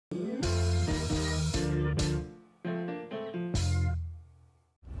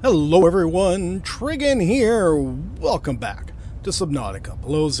Hello everyone, Trigan here. Welcome back to Subnautica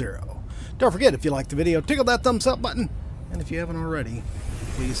Below Zero. Don't forget, if you liked the video, tickle that thumbs up button. And if you haven't already,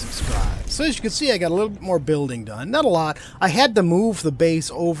 please subscribe. So as you can see, I got a little bit more building done. Not a lot. I had to move the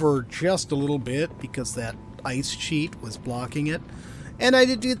base over just a little bit because that ice sheet was blocking it. And I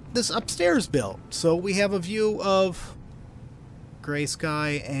did get this upstairs built. So we have a view of gray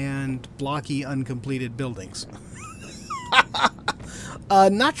sky and blocky, uncompleted buildings.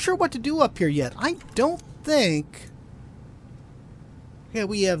 Not sure what to do up here yet. I don't think... Yeah,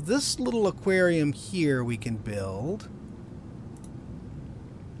 we have this little aquarium here we can build.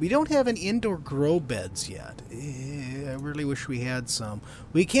 We don't have any indoor grow beds yet. I really wish we had some.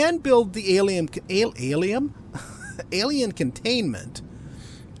 We can build the alien containment.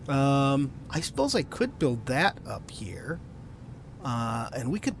 I suppose I could build that up here.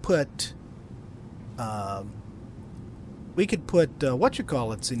 And we could put...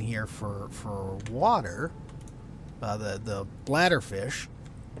 whatchamacallits in here for water, the bladderfish.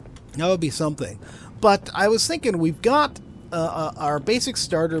 That would be something. But I was thinking we've got our basic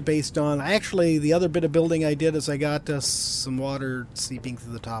starter based on... Actually, the other bit of building I did is I got some water seeping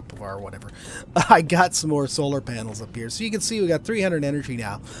through the top of our whatever. I got some more solar panels up here. So you can see we got 300 energy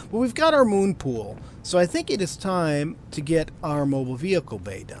now. But we've got our moon pool. So I think it is time to get our mobile vehicle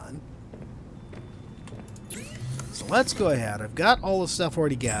bay done. Let's go ahead. I've got all the stuff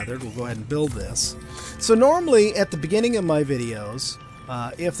already gathered. We'll go ahead and build this. So normally at the beginning of my videos,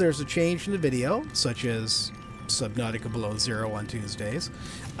 if there's a change in the video, such as Subnautica Below Zero on Tuesdays,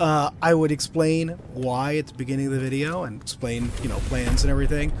 I would explain why at the beginning of the video and explain, plans and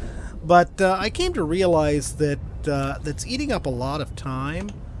everything. But I came to realize that that's eating up a lot of time,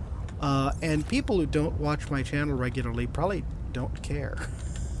 and people who don't watch my channel regularly probably don't care.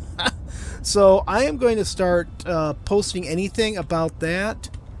 So I am going to start posting anything about that.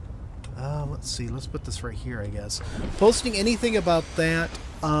 Let's see. Let's put this right here, I guess. Posting anything about that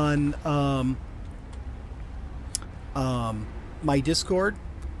on my Discord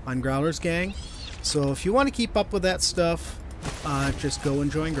on Growlers Gang. So if you want to keep up with that stuff, just go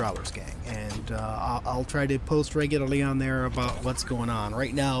and join Growlers Gang. And I'll try to post regularly on there about what's going on.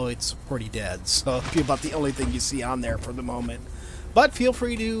 Right now it's pretty dead, so it'll be about the only thing you see on there for the moment. But feel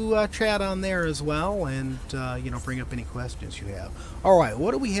free to chat on there as well and, bring up any questions you have. All right,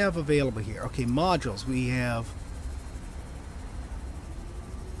 what do we have available here? Okay, modules. We have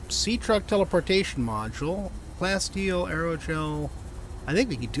sea truck teleportation module, plasteel, aerogel. I think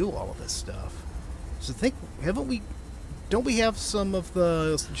we can do all of this stuff. So don't we have some of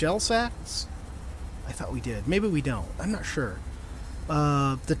the gel sacks? I thought we did. Maybe we don't. I'm not sure.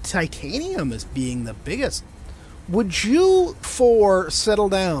 The titanium is being the biggest. Would you settle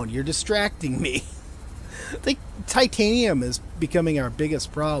down? You're distracting me. I think titanium is becoming our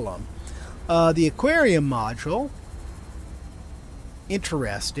biggest problem. The aquarium module.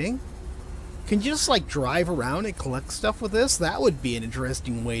 Interesting. Can you just drive around and collect stuff with this? That would be an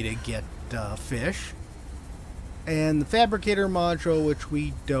interesting way to get fish. And the fabricator module, which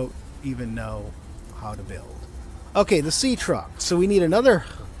we don't even know how to build. Okay, the sea truck. So we need another,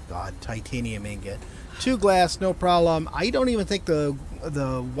 titanium ingot. 2 glass, no problem. I don't even think the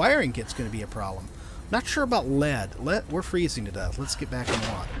wiring kit's going to be a problem. Not sure about lead. We're freezing to death. Let's get back in the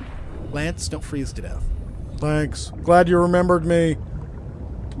water. Lance, don't freeze to death. Thanks. Glad you remembered me.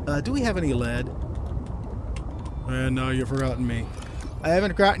 Do we have any lead? And now you've forgotten me. I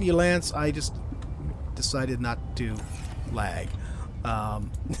haven't forgotten you, Lance. I just decided not to lag.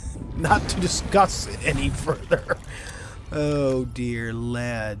 Not to discuss it any further. Oh dear,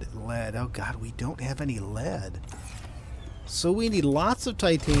 lead. Oh god, we don't have any lead. So we need lots of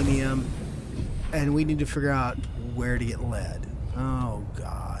titanium, and we need to figure out where to get lead. Oh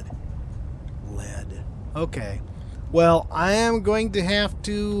god. Lead. Okay. Well, I am going to have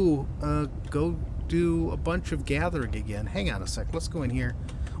to go do a bunch of gathering again. Hang on a sec. Let's go in here.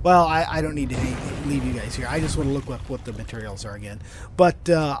 Well, I don't need to leave you guys here. I just want to look up what the materials are again. But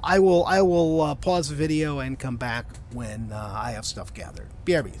I will pause the video and come back when I have stuff gathered.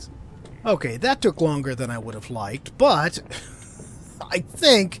 BRBs. Okay, that took longer than I would have liked, but I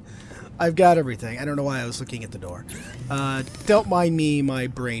think I've got everything. I don't know why I was looking at the door. Don't mind me, my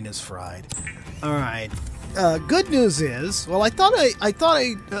brain is fried. All right. Good news is, well, I thought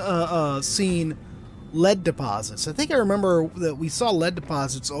I seen lead deposits. I think I remember that we saw lead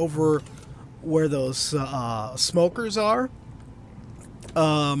deposits over where those smokers are,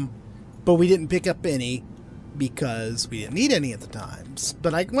 but we didn't pick up any because we didn't need any at the time.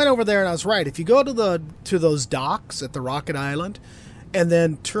 But I went over there and I was right. If you go to those docks at the Rocket Island and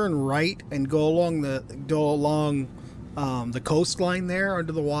then turn right and go along the coastline there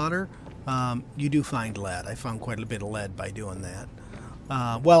under the water, you do find lead. I found quite a bit of lead by doing that.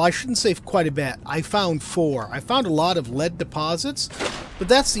 Well, I shouldn't say quite a bit. I found 4. I found a lot of lead deposits, but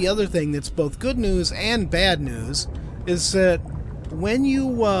that's the other thing that's both good news and bad news, is that when you,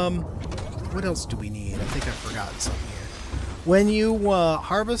 what else do we need? I think I've forgotten something here. When you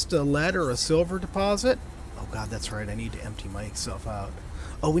harvest a lead or a silver deposit, oh god, that's right, I need to empty myself out.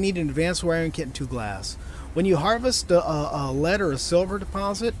 Oh, we need an advanced wiring kit and 2 glass. When you harvest a lead or a silver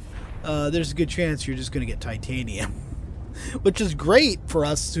deposit, there's a good chance you're just going to get titanium. Which is great for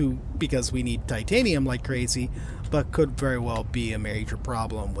us because we need titanium like crazy, but could very well be a major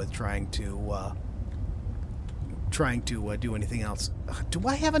problem with trying to do anything else. Do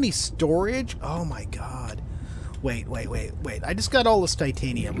I have any storage? Oh my god. Wait. I just got all this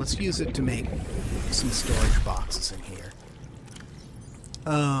titanium. Let's use it to make some storage boxes in here.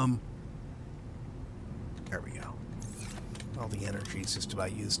 There we go. All the energy is just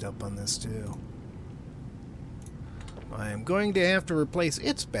about used up on this too. I am going to have to replace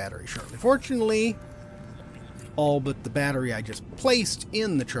its battery shortly. Fortunately, all but the battery I just placed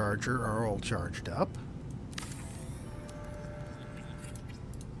in the charger are all charged up.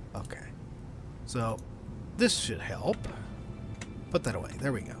 Okay. So, this should help. Put that away.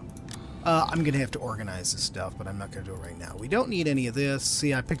 There we go. I'm going to have to organize this stuff, but I'm not going to do it right now. We don't need any of this.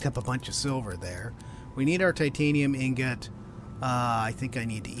 See, I picked up a bunch of silver there. We need our titanium ingot. I think I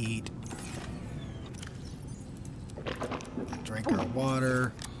need to eat. Drink our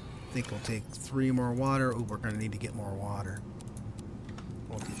water. I think we'll take 3 more water. Oh, we're going to need to get more water.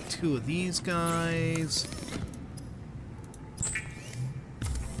 We'll get 2 of these guys.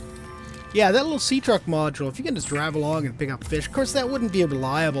 Yeah, that little sea truck module, if you can just drive along and pick up fish. Of course, that wouldn't be a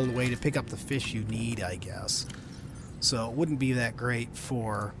reliable way to pick up the fish you need, I guess. So it wouldn't be that great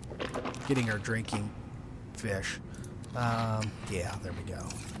for getting our drinking fish. Yeah, there we go.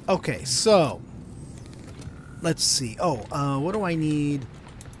 Okay, so let's see. Oh, what do I need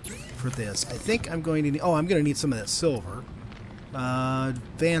for this? I think I'm going to need... Oh, I'm going to need some of that silver.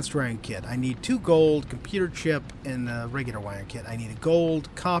 Advanced wiring kit. I need 2 gold, computer chip, and a regular wiring kit. I need a gold,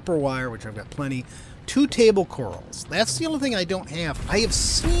 copper wire, which I've got plenty. 2 table corals. That's the only thing I don't have. I have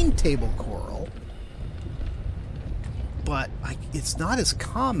seen table coral, but it's not as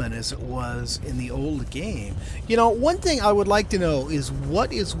common as it was in the old game. You know, one thing I would like to know is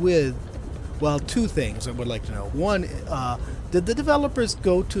what is with... Well, 2 things I would like to know. One, did the developers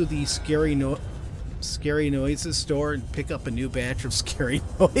go to the Scary Noises store and pick up a new batch of Scary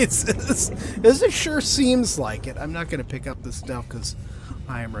Noises? Because it sure seems like it. I'm not going to pick up this stuff because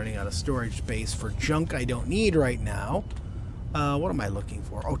I am running out of storage space for junk I don't need right now. What am I looking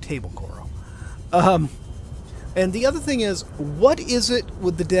for? Oh, table coral. And the other thing is, what is it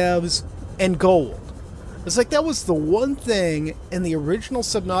with the devs and gold? It's like that was the one thing in the original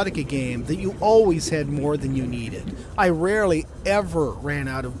Subnautica game that you always had more than you needed. I rarely ever ran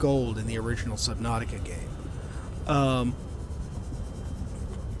out of gold in the original Subnautica game.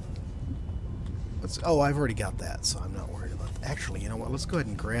 Oh, I've already got that, so I'm not worried about that. Actually, you know what? Let's go ahead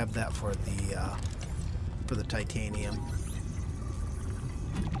and grab that for the titanium.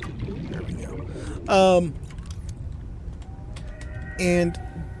 There we go. And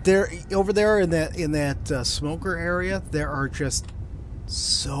there, over there in that smoker area, there are just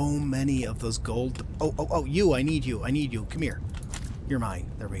so many of those gold. Oh! You! I need you! I need you! Come here! You're mine.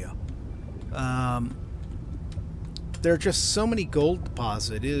 There we go. There are just so many gold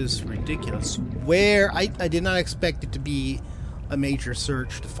deposits. It is ridiculous. Where I did not expect it to be a major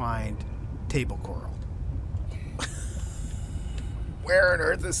search to find table coral. Where on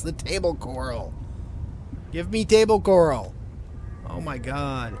earth is the table coral? Give me table coral. Oh my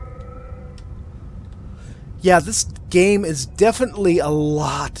god. Yeah, this game is definitely a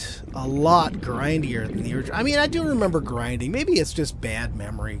lot grindier than the original. I mean, I do remember grinding. Maybe it's just bad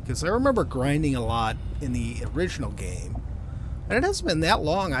memory, because I remember grinding a lot in the original game. And it hasn't been that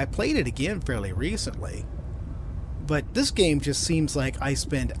long. I played it again fairly recently. But this game just seems like I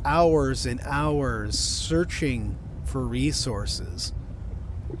spend hours and hours searching for resources.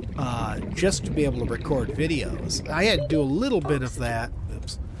 Just to be able to record videos. I had to do a little bit of that.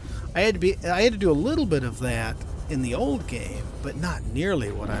 Oops. I had to do a little bit of that in the old game, but not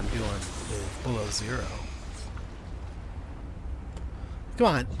nearly what I'm doing with Below Zero. Come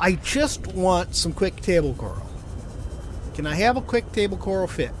on, I just want some quick table coral. Can I have a quick table coral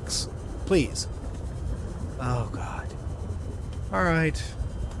fix? Please. Oh god. Alright.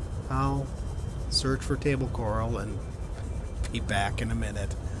 I'll search for table coral and be back in a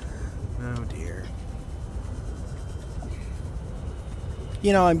minute. Oh dear.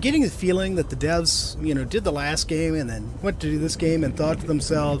 You know, I'm getting the feeling that the devs, you know, did the last game and then went to do this game and thought to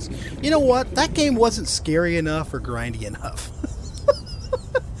themselves, you know what, that game wasn't scary enough or grindy enough.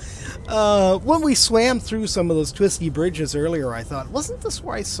 When we swam through some of those twisty bridges earlier, I thought, wasn't this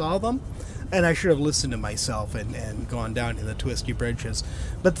where I saw them? And I should have listened to myself and gone down to the twisty bridges.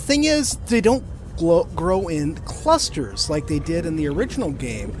 But the thing is, they don't grow in clusters like they did in the original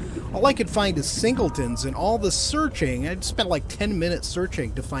game. All I could find is singletons, and all the searching, I spent like 10 minutes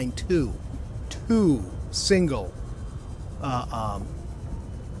searching to find two single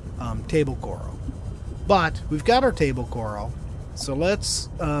table coral. But we've got our table coral, so let's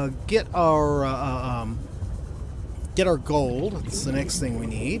get our gold. That's the next thing we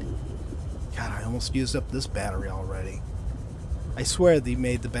need. God, I almost used up this battery already. I swear they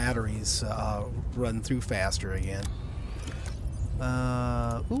made the batteries run through faster again.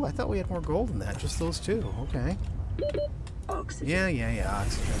 Ooh, I thought we had more gold than that. Just those two. Okay. Oxygen. Yeah,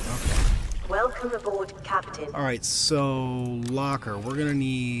 oxygen. Okay. Welcome aboard, Captain. Alright, so locker. We're gonna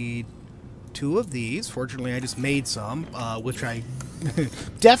need 2 of these. Fortunately, I just made some, which I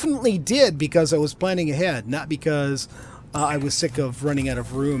definitely did because I was planning ahead, not because I was sick of running out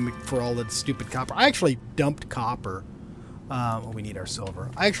of room for all the stupid copper. I actually dumped copper. Well, we need our silver.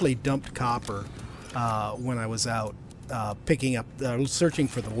 I actually dumped copper when I was out picking up, searching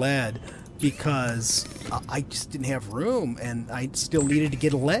for the lead, because I just didn't have room, and I still needed to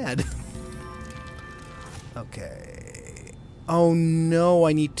get a lead. Okay. Oh no,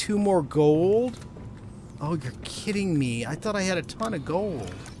 I need 2 more gold? Oh, you're kidding me. I thought I had a ton of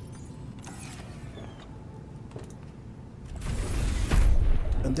gold.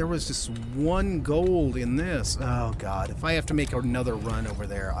 And there was just 1 gold in this. Oh god, if I have to make another run over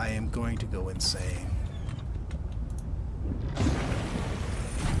there, I am going to go insane.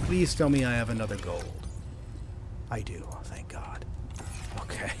 Please tell me I have another gold. I do, thank god.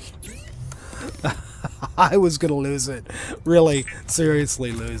 Okay. I was gonna lose it. Really,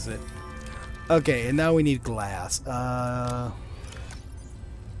 seriously lose it. Okay, and now we need glass. I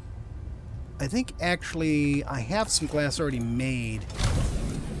think actually I have some glass already made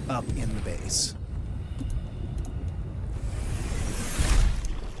up in the base.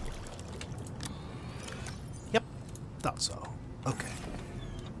 Yep, thought so. Okay.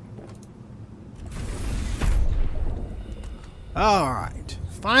 Alright,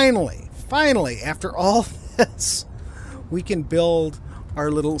 finally, after all this, we can build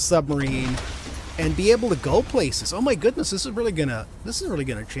our little submarine and be able to go places. Oh my goodness, this is really gonna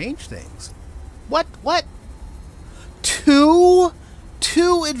change things. What? 2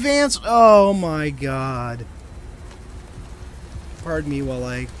 advanced, oh my god. Pardon me while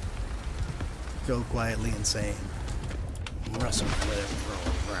I go quietly insane. Russell,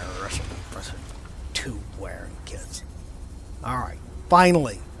 2 wearing kids. Alright,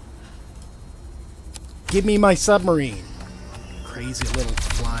 finally. Give me my submarine. Crazy little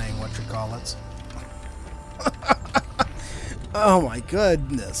flying whatchamacallits. Oh my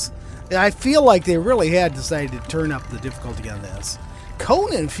goodness. I feel like they really had decided to turn up the difficulty on this.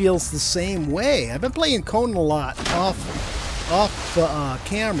 Conan feels the same way. I've been playing Conan a lot off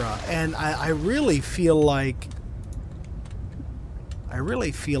camera, and I really feel like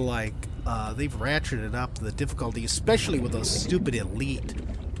they've ratcheted up the difficulty, especially with those stupid elite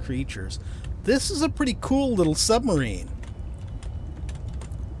creatures. This is a pretty cool little submarine.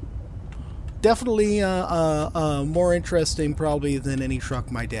 Definitely more interesting probably than any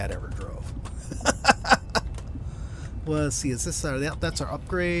truck my dad ever drove. Well, let's see, is this that's our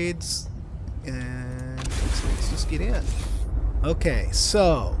upgrades, and let's just get in. Okay,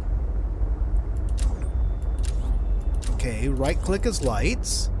 so right click is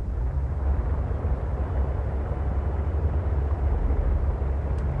lights.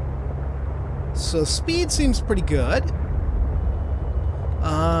 So speed seems pretty good.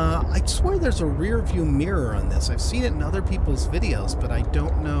 I swear there's a rear view mirror on this. I've seen it in other people's videos, but I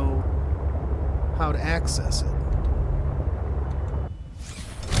don't know how to access it.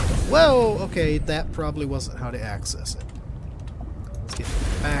 Whoa! Okay, that probably wasn't how to access it. Let's get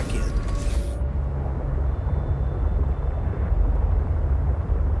back in.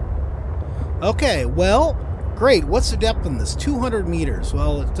 Okay, well, great. What's the depth on this? 200 meters.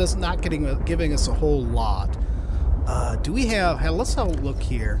 Well, it does not giving us a whole lot. Do we have... Let's have a look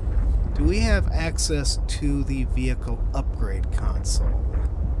here. Do we have access to the vehicle upgrade console?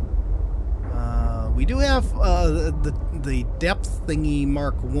 We do have the depth thingy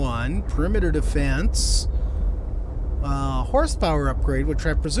Mark 1, perimeter defense, horsepower upgrade, which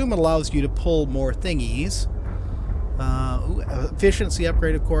I presume allows you to pull more thingies. Efficiency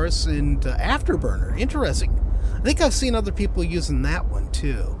upgrade, of course, and afterburner. Interesting. I think I've seen other people using that one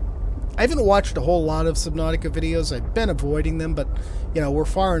too. I haven't watched a whole lot of Subnautica videos. I've been avoiding them, but you know, we're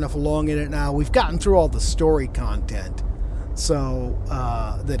far enough along in it now. We've gotten through all the story content, so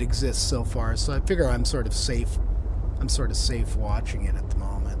that exists so far. So I figure I'm sort of safe. I'm sort of safe watching it at the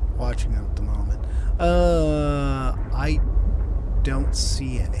moment. I don't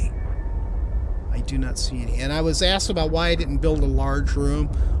see any. I do not see any. And I was asked about why I didn't build a large room.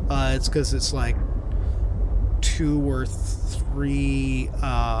 It's because it's like 2 or 3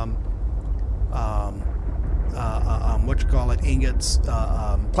 ingots,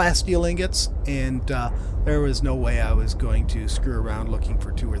 plasteel ingots, and there was no way I was going to screw around looking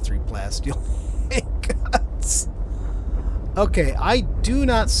for 2 or 3 plasteel ingots. Okay, I do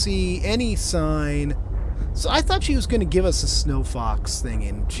not see any sign. So I thought she was going to give us a snow fox thing,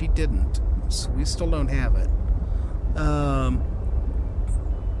 and she didn't. So we still don't have it.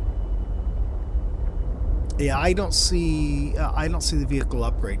 Yeah, I don't see the vehicle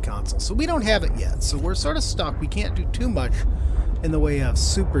upgrade console, so we don't have it yet. So we're sort of stuck. We can't do too much in the way of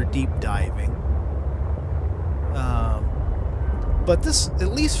super deep diving. But this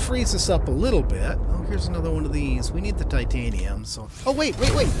at least frees us up a little bit. Oh, here's another one of these. We need the titanium. So, oh wait!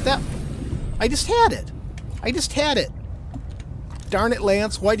 That I just had it. Darn it,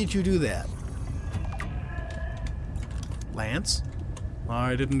 Lance! Why did you do that? Lance?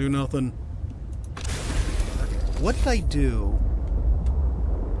 I didn't do nothing. What did I do?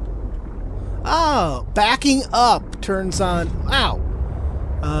 Oh, backing up turns on... Ow!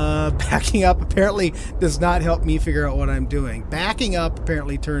 Backing up apparently does not help me figure out what I'm doing. Backing up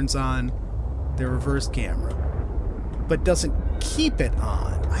apparently turns on the reverse camera, but doesn't keep it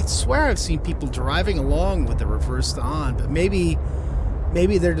on. I swear I've seen people driving along with the reverse on, but maybe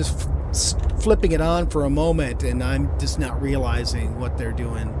they're just flipping it on for a moment, and I'm just not realizing what they're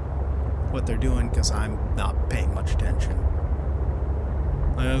doing because I'm not paying much attention.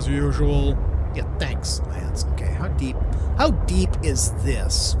 As usual. Yeah, thanks, Lance. Okay, how deep is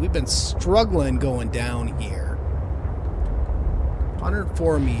this? We've been struggling going down here.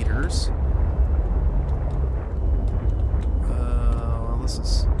 104 meters. Well, this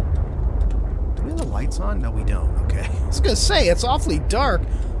is... Do we have the lights on? No, we don't. Okay. I was going to say, it's awfully dark.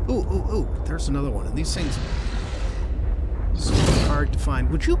 Ooh. There's another one. And these things... So hard to find.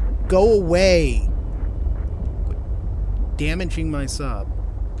 Would you go away? Quit damaging my sub.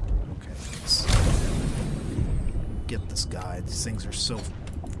 Okay, let's get this guy. These things are so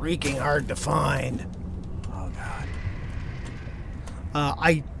freaking hard to find. Oh, God.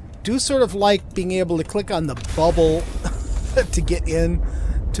 I do sort of like being able to click on the bubble to get in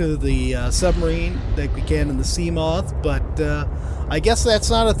to the submarine like we can in the Seamoth, but I guess that's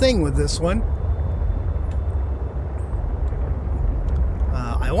not a thing with this one.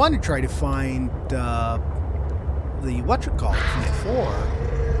 I want to try to find the whatchamacallit from before.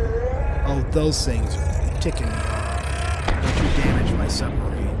 Oh, those things are ticking me off. Don't you damage my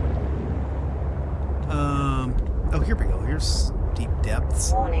submarine. Oh, here we go. Here's deep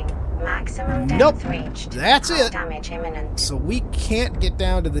depths. Warning. Maximum depth reached. That's it. Damage imminent. So we can't get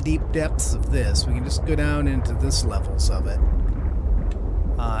down to the deep depths of this. We can just go down into this levels of it.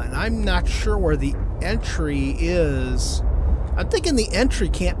 And I'm not sure where the entry is. I'm thinking the entry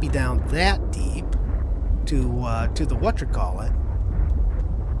can't be down that deep to the whatchamacallit.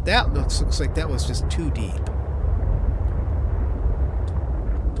 That looks like that was just too deep.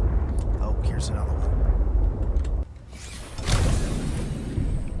 Oh, here's another one.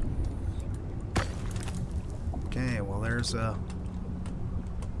 Okay, well there's a...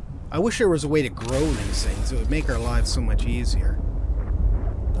 I wish there was a way to grow these things. It would make our lives so much easier.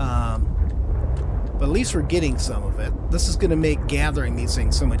 But at least we're getting some of it. This is going to make gathering these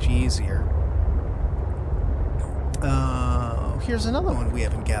things so much easier. Here's another one we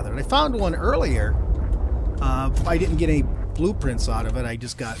haven't gathered. I found one earlier. I didn't get any blueprints out of it. I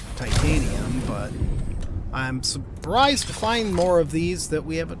just got titanium, but I'm surprised to find more of these that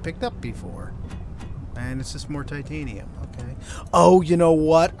we haven't picked up before. And it's just more titanium. Okay. Oh, you know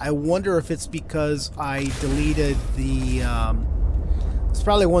what? I wonder if it's because I deleted the... It's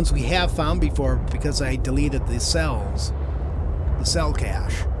probably ones we have found before because I deleted the cells, the cell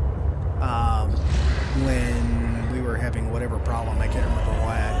cache, when we were having whatever problem. I can't remember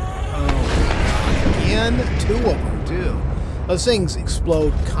why. Oh, again, 2 of them too. Those things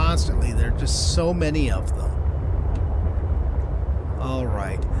explode constantly. There are just so many of them. All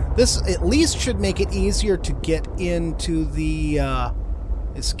right, this at least should make it easier to get into the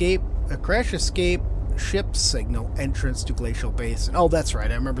crash escape ship signal entrance to Glacial Basin. Oh, that's right.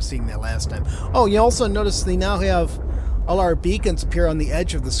 I remember seeing that last time. Oh, you also notice they now have all our beacons appear on the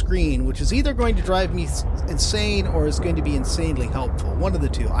edge of the screen, which is either going to drive me insane or is going to be insanely helpful. One of the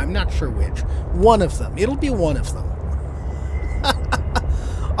two. I'm not sure which. One of them. It'll be one of them.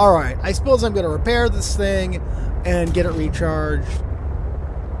 Alright, I suppose I'm going to repair this thing and get it recharged.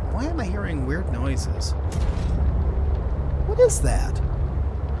 Why am I hearing weird noises? What is that?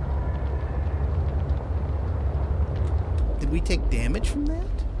 Did we take damage from that?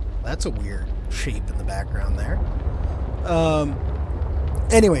 That's a weird shape in the background there.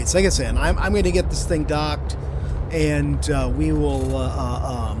 Anyways, like I said, I'm going to get this thing docked, and we will,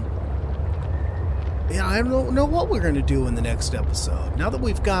 yeah, I don't know what we're going to do in the next episode. Now that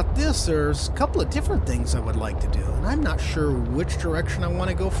we've got this, there's a couple of different things I would like to do, and I'm not sure which direction I want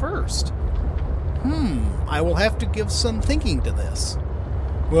to go first. I will have to give some thinking to this.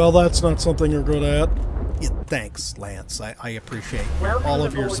 Well, that's not something you're good at. Yeah, thanks, Lance. I appreciate all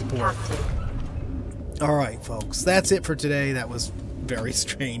of your support. Alright, folks, that's it for today. That was very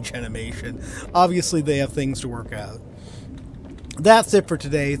strange animation. Obviously, they have things to work out. That's it for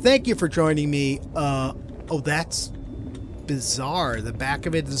today. Thank you for joining me. Oh, that's bizarre. The back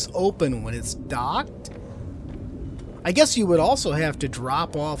of it is open when it's docked. I guess you would also have to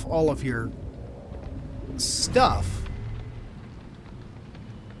drop off all of your stuff.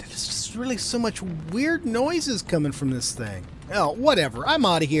 There's just really so much weird noises coming from this thing. Oh, whatever. I'm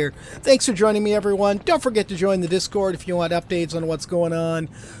out of here. Thanks for joining me, everyone. Don't forget to join the Discord if you want updates on what's going on.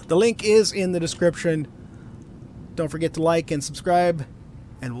 The link is in the description. Don't forget to like and subscribe,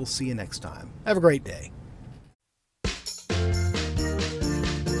 and we'll see you next time. Have a great day.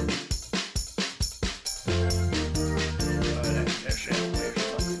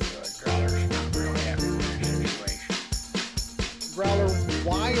 Growler,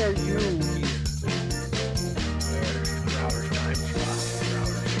 why are you here? Growler's time slot.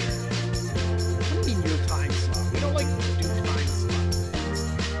 What do you mean your time slot? We don't like to do time slot things.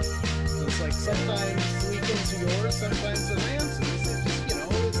 So it's like sometimes the weekends are yours, sometimes the Lance's. It's just, you know,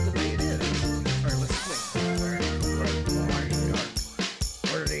 it's the way it is. Alright, let's swing.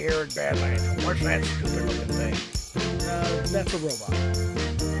 Where's the arid Badlands? What's that stupid looking thing? That's a robot.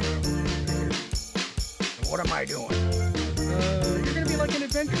 What am I doing? You're gonna be like an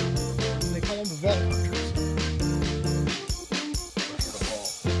adventurer. They call them vault hunters. What's the ball?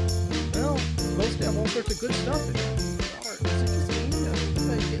 Well, it's supposed to have all sorts of good stuff in it. Is it just me? It's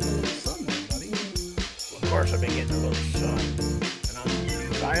like getting a little sun there, buddy. Well, of course I've been getting a little sun. And on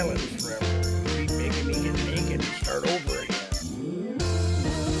these islands forever. You keep making me get naked and start over again.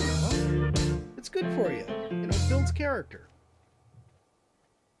 Well, it's good for you. You know, it builds character.